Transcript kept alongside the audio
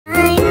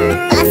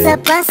What's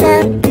up, what's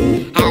up?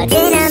 How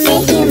did I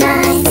make you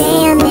mine?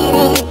 Stay a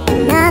minute,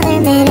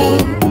 another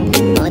minute.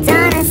 Hold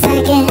on a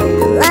second, I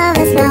love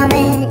this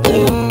moment,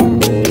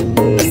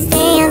 yeah.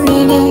 Stay a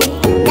minute,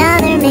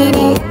 another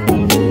minute.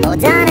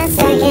 Hold on a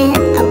second,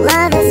 I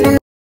love this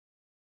moment.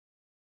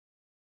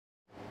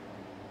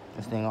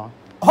 This thing on?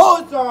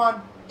 Oh, it's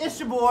on! It's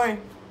your boy,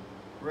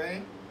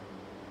 Ray.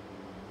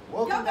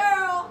 Welcome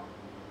girl,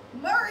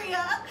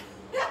 Maria.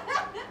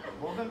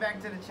 Welcome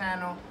back to the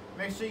channel.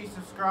 Make sure you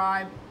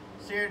subscribe,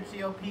 share it to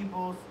your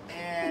peoples,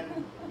 and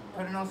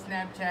put it on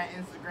Snapchat,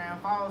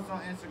 Instagram. Follow us on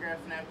Instagram,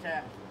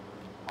 Snapchat,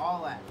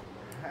 all that.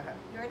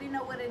 You already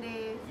know what it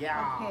is.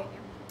 Yeah. Okay.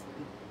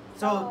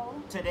 So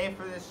today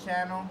for this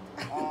channel,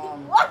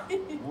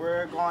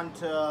 we're going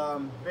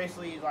to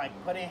basically like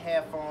put in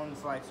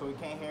headphones, like so we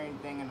can't hear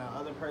anything, and the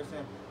other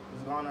person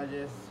is gonna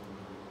just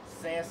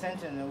say a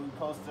sentence, and we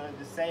supposed to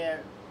just say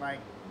it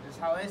like just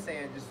how they say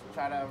it. Just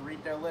try to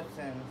read their lips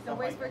and The stuff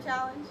whisper like that.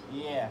 challenge?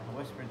 Yeah,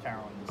 whisper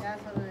challenge.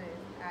 That's what it is.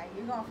 Alright,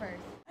 you going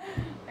first.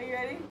 Are you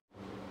ready?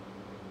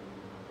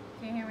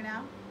 Can you hear me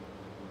now?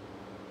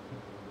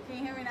 Can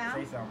you hear me now?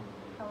 Say something.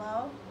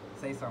 Hello?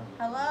 Say something.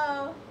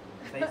 Hello?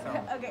 Say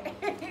something. Okay.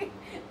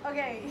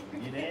 Okay.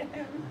 You did?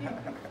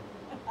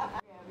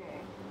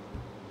 Okay.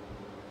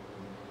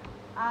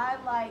 I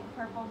like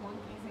purple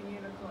monkeys and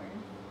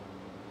unicorns.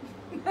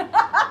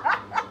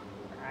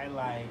 I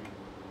like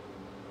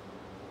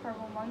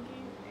Purple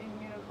monkeys and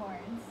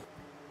unicorns.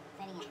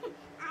 Say it again.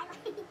 I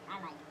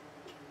like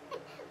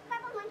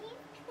purple monkeys,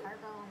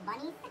 purple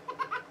bunnies,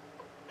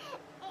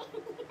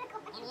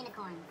 and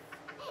unicorns.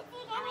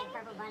 I like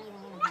purple bunnies and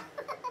unicorns.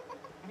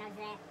 You know what I'm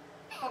saying?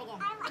 Say it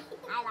again.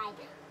 I like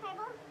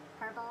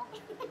purple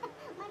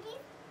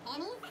monkeys,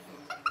 pennies,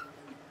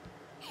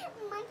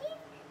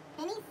 monkeys,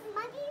 pennies,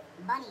 monkeys,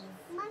 bunnies,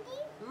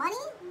 monkeys, money,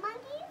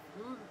 monkeys,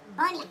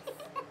 bunnies,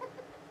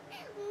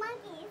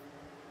 monkeys.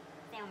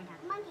 Say it one more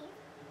time. Monkeys.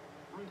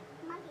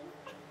 Monkeys.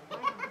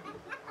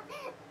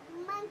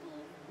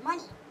 Monkeys.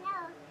 Money. No.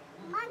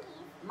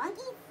 Monkeys.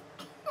 Monkeys?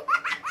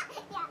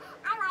 Yeah,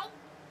 I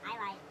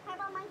like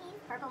purple monkeys.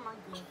 Purple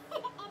monkeys.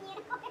 And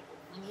unicorns.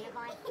 And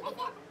unicorns? That's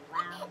it?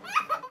 Wow.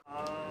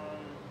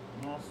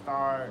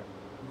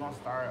 we're gonna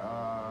start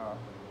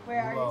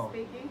Where are low.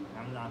 you speaking?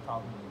 I'm not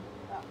talking to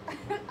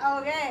you. Oh.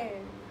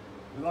 Okay.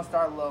 We're gonna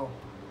start low.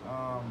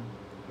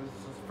 This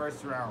is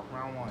first round,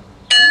 round one.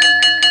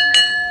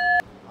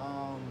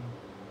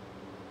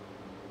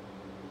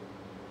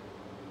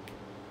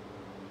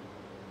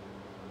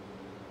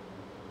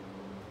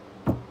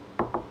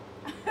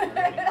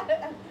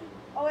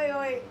 Oh,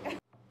 wait.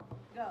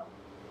 Go.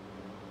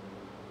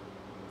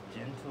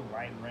 Gentle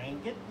light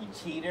rain. Get you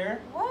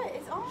cheater. What?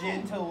 It's on.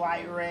 Gentle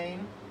light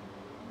rain.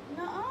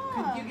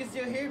 Nuh-uh. You can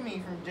still hear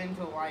me from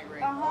gentle light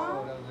rain. Uh-huh.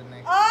 Oh, that was the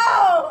next.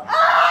 Oh!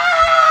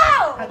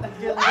 I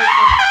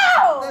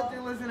thought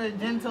you listen to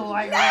gentle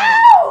light rain.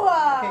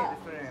 Okay,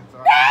 let's put it in. So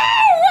Hey,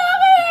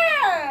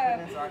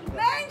 Put it in so I can go.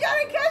 I ain't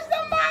trying to catch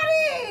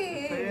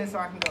somebody. Put it in so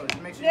I can go.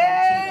 Just make sure you're not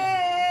cheating.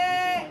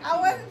 Yay! Make I sure you're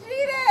not wasn't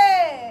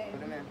cheating.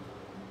 Put it in.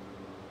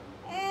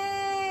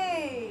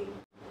 Hey!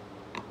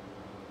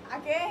 I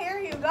can't hear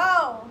you.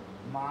 Go.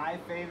 My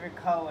favorite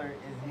color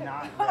is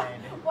not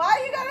red. Why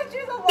you gotta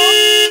choose a long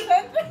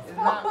sentence?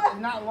 It's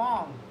not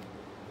long.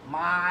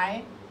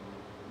 My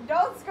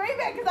Don't scream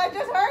it, because I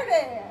just heard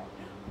it.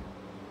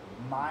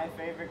 My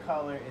favorite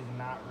color is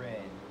not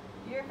red.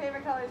 Your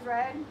favorite color is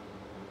red?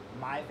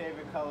 My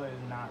favorite color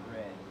is not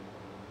red.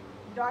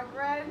 Dark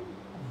red?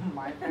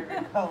 My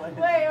favorite color is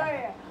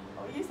Wait.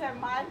 Oh, you said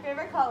my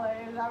favorite color,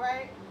 is that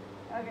right?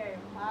 Okay,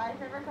 my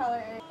favorite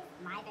color is...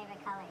 My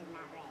favorite color is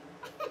not red.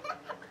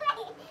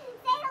 Wait,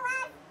 say the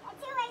last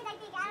two words, I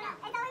think. I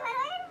don't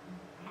know.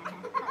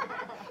 It's only one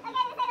word?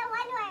 Okay, then say the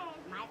one word.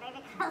 My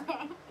favorite color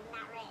is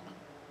not red.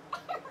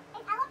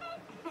 It's elephant?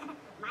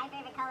 My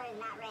favorite color is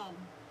not red.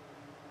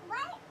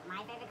 What?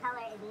 My favorite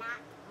color is not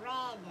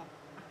red.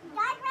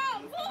 Dark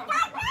red. See,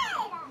 dark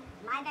red.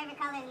 My favorite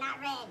color is not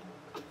red.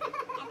 I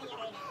think you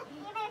heard it.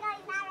 Your favorite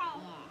color is not red.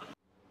 Yeah.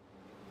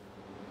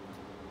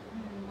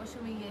 What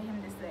should we get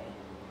him to say?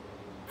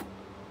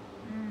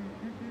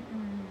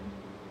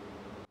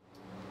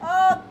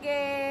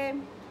 Okay,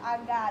 I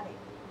got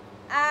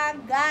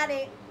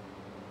it.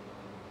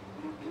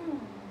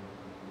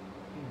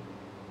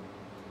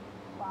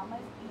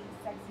 Llamas eat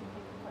sexy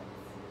paper clips.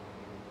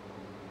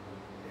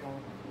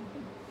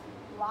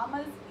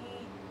 Llamas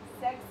eat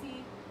sexy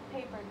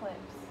paper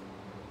clips.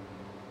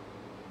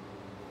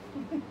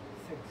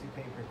 Sexy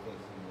paper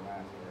clips in the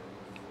last word.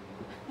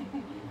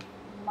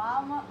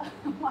 Mama.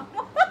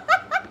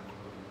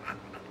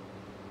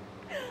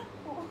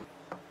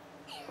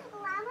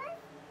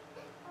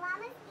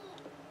 Llamas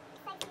eat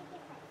sexy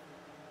paper.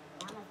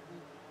 Llamas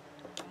eat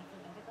sexy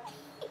paper.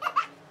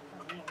 So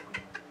weird.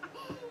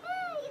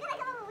 You gotta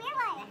come up with a weird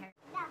one.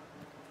 No.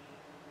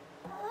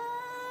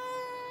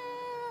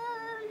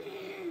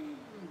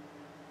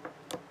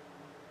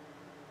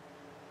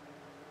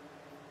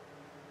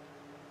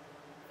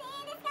 See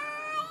the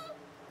sky?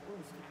 Ooh,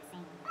 she cannot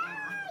sing at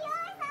all.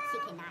 She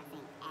cannot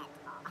sing at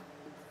all.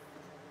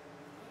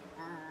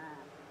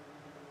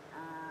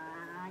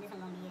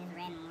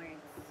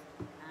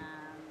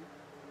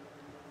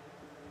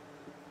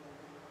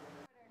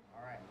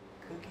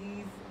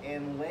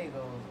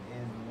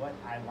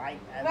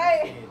 liked as a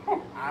Wait.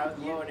 kid. I was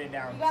lowered it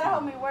down. You gotta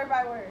hold me word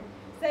by word.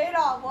 Say it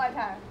all one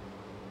time.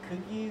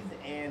 Cookies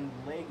and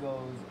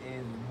Legos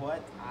is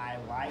what I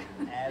liked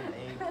as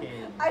a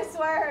kid. I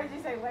swear I heard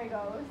you say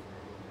Legos.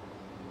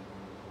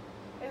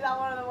 Is that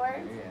one of the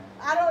words? Yeah.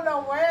 I don't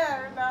know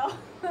where though.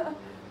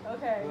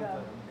 Okay,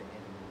 go.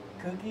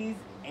 Cookies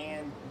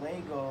and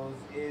Legos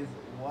is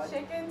what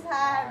Chickens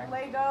had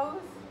Legos.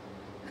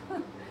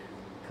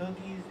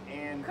 Cookies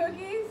and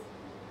Cookies?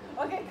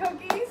 Okay,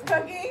 cookies.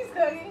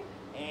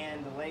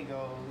 and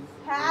Legos.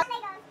 Have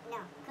Legos. No,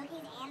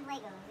 cookies and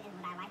Legos is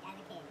what I liked as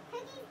a kid.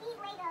 Cookies eat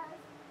Legos.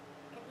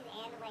 Cookies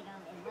and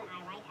Legos is what I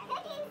liked as a kid.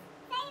 Cookies,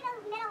 say the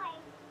middle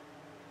word.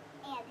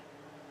 And.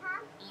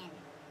 Huh? And.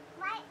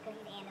 What?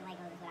 Cookies and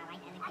Legos is what I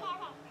liked as a kid.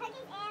 Okay.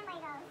 Cookies and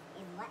Legos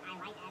is what I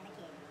liked as a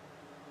kid.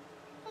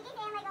 Cookies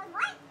and Legos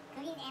what?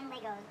 Cookies and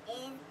Legos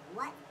is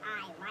what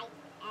I liked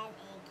as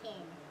a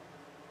kid.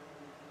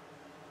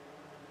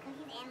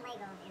 Cookies and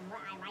Legos is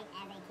what I liked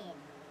as a kid.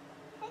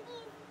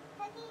 Cookies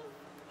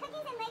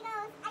and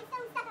Legos. I'm so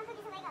stuck on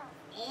cookies and Legos.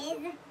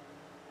 Is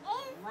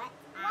what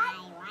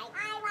I like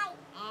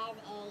as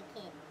a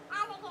kid.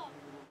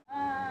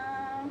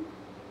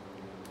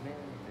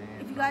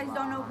 if you guys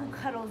don't know who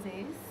Cuddles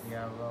is,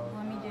 Yeah, well,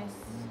 let me just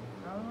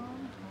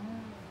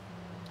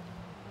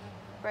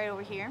right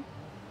over here.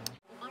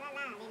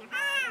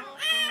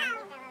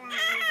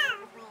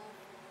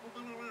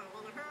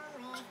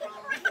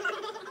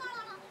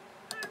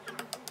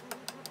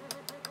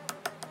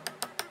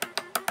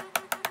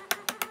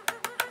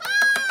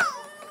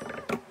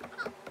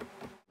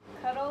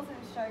 Cuddles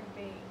and Shark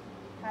Bait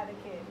had a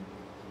kid.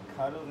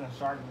 Cuddles and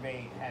Shark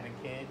Bait had a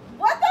kid.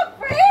 What the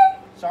frick?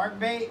 Shark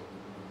Bait?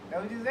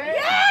 That what you said?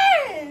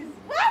 Yes!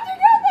 Why'd you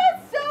get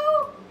that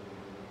so?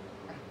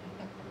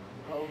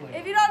 Over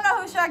If you don't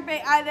know who Shark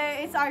Bait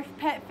either, it's our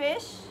pet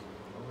fish.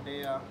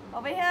 there.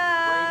 Over here.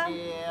 Right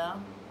there.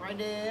 Right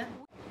there.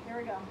 Here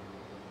we go.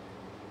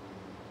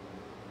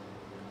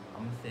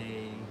 I'm gonna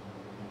say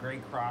gray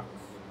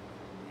Crocs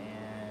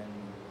and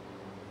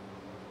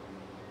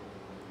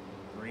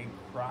gray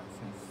Crocs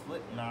and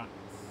slip knots.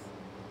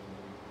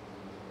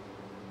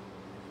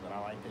 But I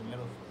liked in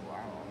middle school. I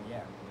don't know.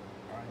 Yeah.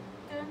 All right.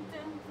 Dun,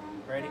 dun, dun,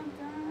 Ready? dun,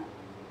 dun.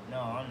 No,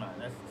 I'm not.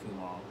 That's too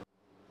long.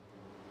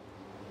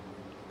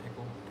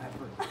 Pickle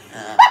pepper.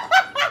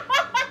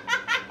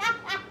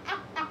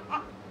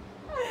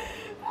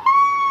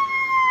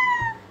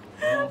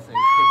 We don't say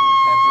pickled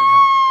peppers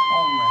and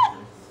home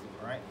wreckers.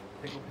 Alright?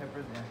 Pickled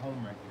peppers and home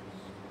wreckers.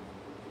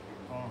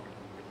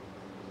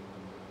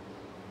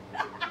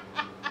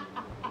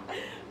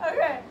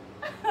 Okay.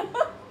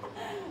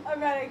 I'm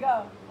ready to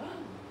go.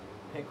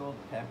 Pickled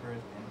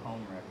peppers and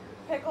home wreckers.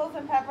 Pickles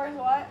and peppers,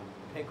 what?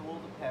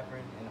 Pickled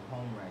peppers and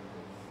home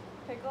wreckers.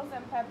 Pickles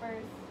and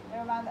peppers.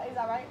 Never mind. Is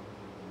that right?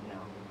 No.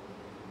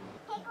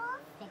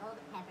 Pickled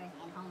peppers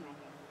and home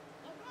wreckers.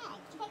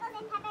 Correct. Pickles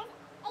and peppers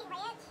ate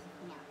ranch?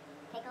 No.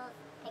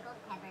 Pickled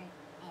peppers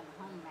and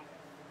home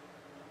wreckers.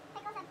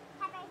 Pickles and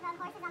peppers rode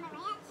horses on the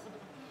ranch?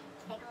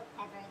 Pickled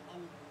peppers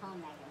and home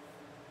wreckers.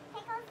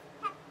 Pickles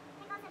and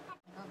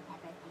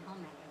peppers and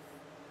home wreckers.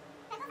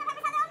 Pickles and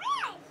peppers on their own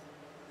ranch?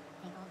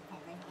 Pickled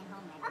peppers and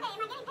home wreckers. Okay, am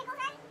I getting pickles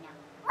right? No.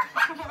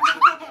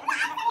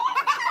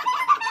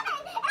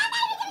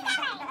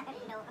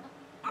 No.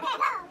 Okay,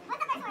 go.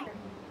 What's the first word?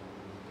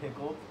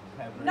 Pickled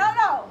peppers. No.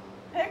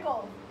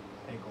 Pickles.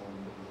 Pickled.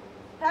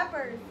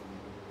 Peppers.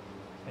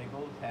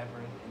 Pickled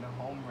peppers and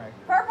home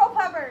wreckers. Purple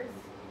peppers.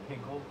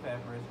 Pickled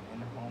peppers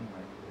and home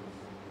wreckers.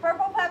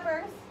 Purple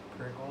peppers.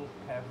 Pickled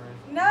peppers.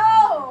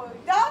 No!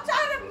 Don't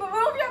try to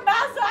move your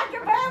mouth so I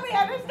can barely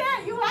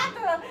understand. You have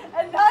to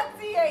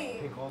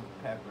enunciate. Pickled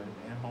peppers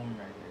and home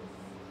wreckers.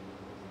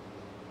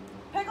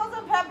 Pickles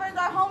and peppers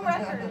are home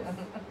wreckers.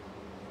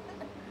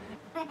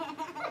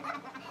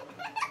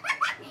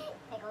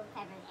 Pickled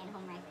peppers and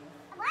home wreckers.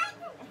 What?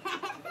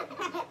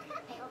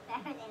 Pickled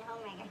peppers and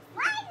home wreckers.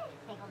 What?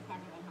 Pickled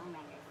peppers and home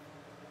wreckers.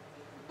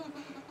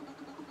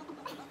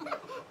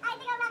 I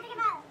think I'm about to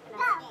give up.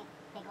 Go.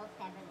 Pickled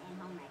peppers and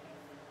home wreckers.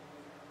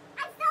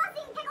 I'm still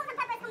seeing pickles and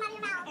peppers come out of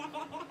your mouth.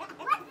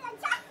 What's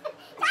the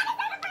try to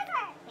say the first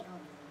word?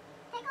 Pickles.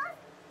 Pickles?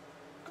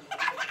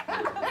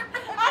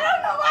 I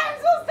don't know why I'm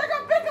so stuck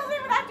on pickles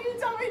even after you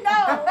told me no.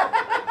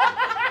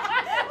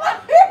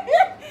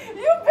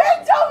 You been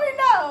told me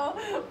no,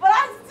 but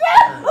I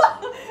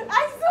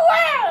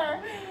swear,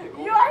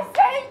 you are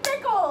saying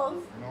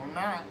pickles. No, I'm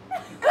not.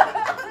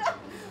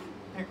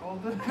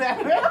 Pickled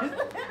peppers.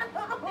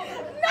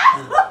 No,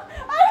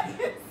 I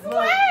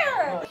swear.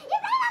 Look.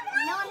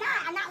 No, I'm not.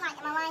 I'm not lying.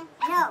 Am I lying?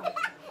 No.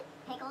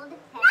 Pickled peppers.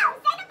 No,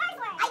 say the first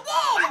word. I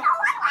did. That's the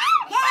one word.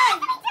 Yes.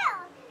 Me too.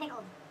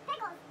 Pickled.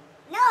 Pickles.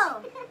 No.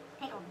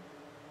 Pickled.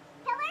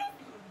 Pillars?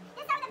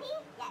 Just start with a P?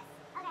 Yes.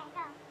 Okay,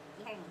 go.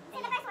 You heard me. Say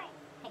the first word.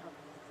 Pickled.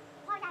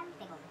 One more time.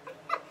 Pickled.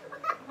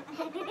 One more.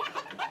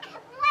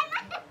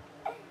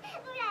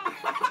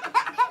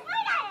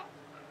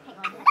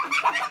 Pickled.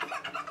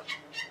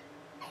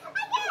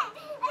 I can't.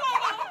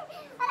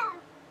 Okay. Hold on.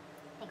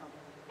 Pickled.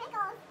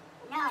 Pickles.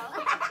 No.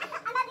 I'm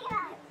about to give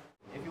up.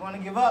 If you want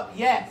to give up,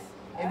 yes.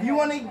 If If you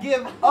want to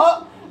give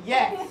up,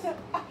 yes.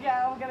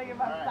 Yeah, I'm gonna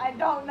give up. Right. I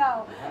don't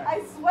know. Right.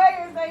 I swear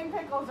you're saying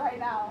pickles right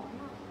now.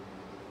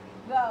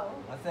 Go.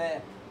 I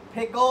said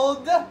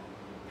pickled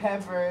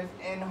peppers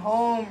and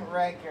home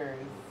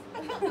wreckers.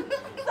 So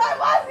I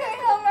was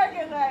getting home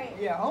records right.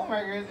 Yeah, home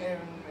wreckers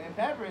and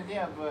peppers,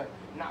 yeah, but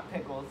not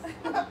pickles.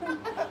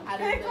 I didn't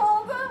say-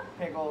 Pickled?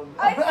 Pickled.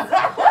 I said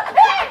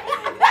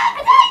that's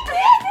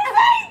the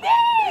same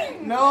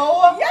thing!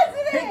 No. Yes,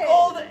 it is.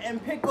 Pickled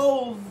and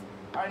pickles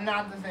are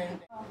not the same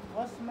thing.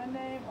 What's my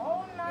name?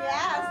 Oh, no.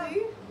 Yeah, see?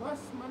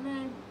 What's my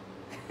name?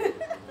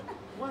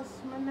 What's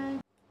my name?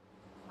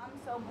 I'm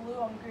so blue,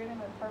 I'm greener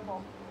than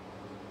purple.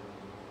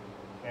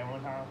 Okay,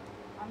 one time.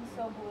 I'm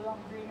so blue, I'm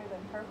greener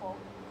than purple.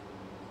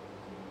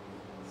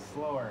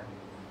 Slower.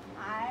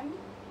 I'm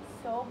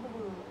so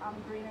blue,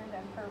 I'm greener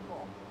than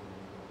purple.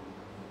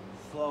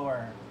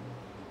 Slower.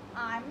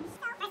 I'm So,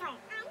 first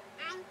word.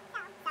 I'm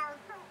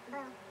so blue.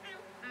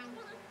 I'm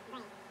green.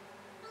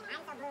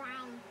 I'm so blue,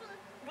 I'm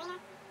greener.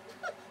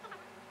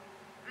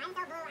 I'm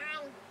so blue, that's last word,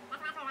 right?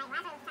 Last word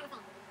was trying to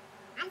say.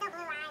 I'm so blue, I'm green and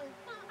purple.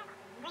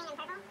 Color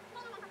purple? Say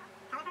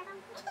it one more at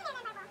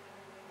a time.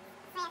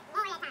 I'm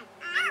so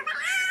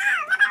blue,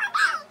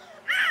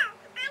 I'm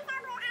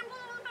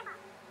greener than purple.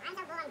 I'm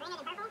so blue, I'm greener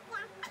than purple?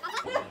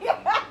 Yeah.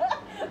 That's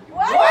it?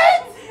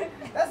 What?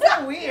 That's so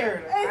weird.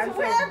 I'm It's so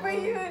weird, but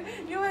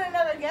blue. you would have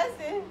never guessed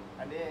it.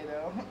 I did,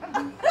 though.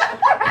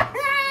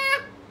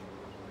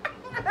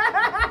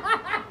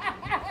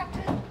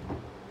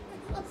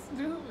 So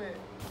stupid.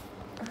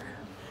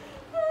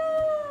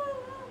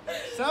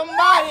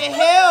 Somebody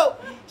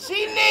help!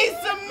 She needs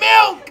some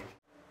milk!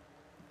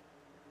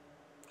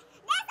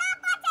 That's all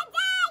for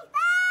today,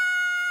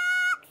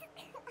 folks!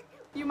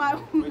 You might.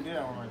 We do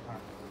that one more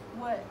time.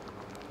 What?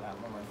 Yeah,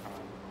 one more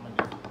time. I'm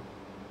gonna do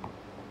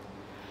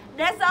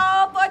That's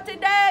all for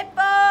today,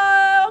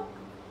 folks.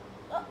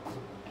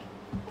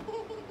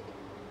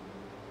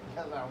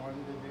 That's what I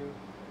wanted to do.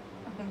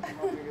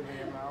 More bigger than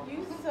your mouth. You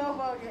so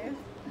bogus.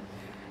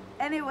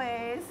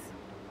 Anyways,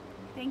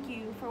 thank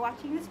you for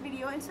watching this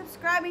video and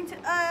subscribing to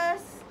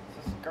us.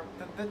 Subscribe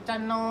to the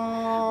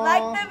channel.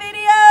 Like the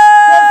video.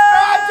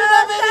 Subscribe to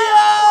the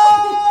video.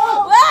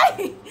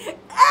 Like.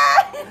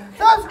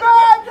 Subscribe.